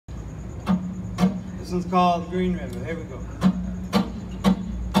This one's called Green River. Here we go.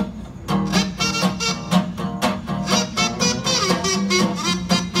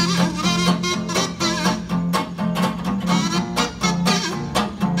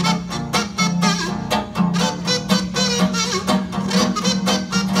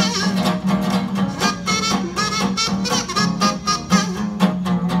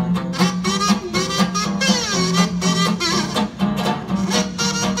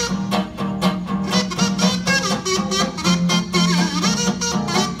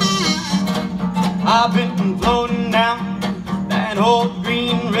 I've been floating down that old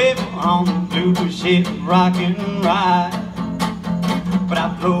green river on the blue ship, rockin' right. But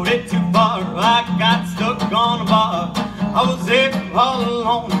I floated too far, I got stuck on a bar. I was there all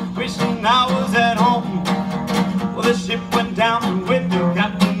alone, wishing I was at home. Well, the ship went down with the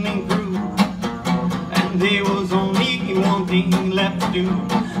captain and crew, and there was only one thing left to do.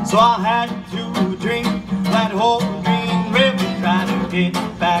 So I had to drink that old green river, try to get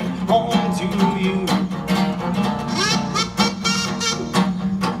back home to you.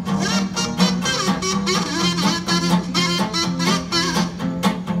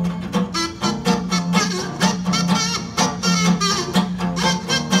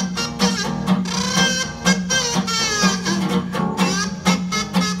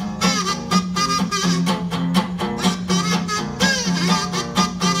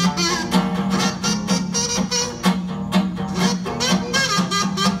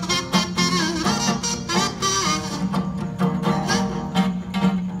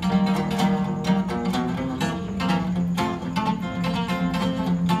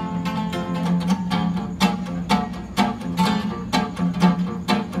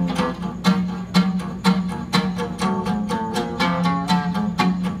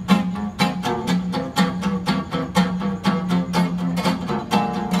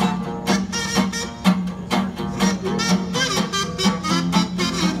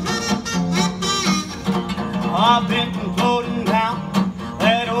 I've been floating down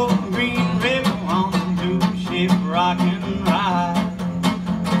that old green river on the blue ship, rockin' right.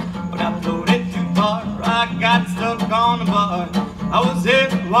 But I floated too far, I got stuck on a bar. I was there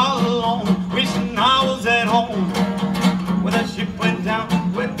all alone, wishing I was at home. Well, that ship went down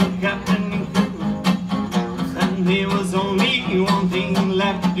with the captain and crew, and there was only one thing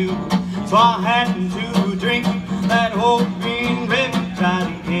left to do. So I had to drink that old green river, try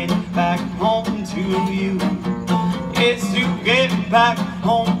to get back home to you. It's to get back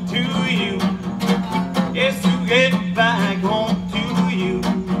home to you. It's to get back home to you.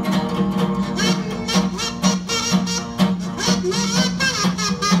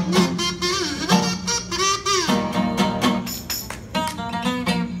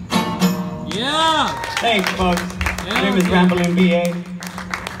 Yeah! Thanks, folks. My name is Ramblin' BA.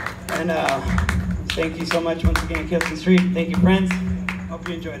 And thank you so much once again, Kilson Street. Thank you, friends. Hope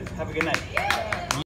you enjoyed it. Have a good night.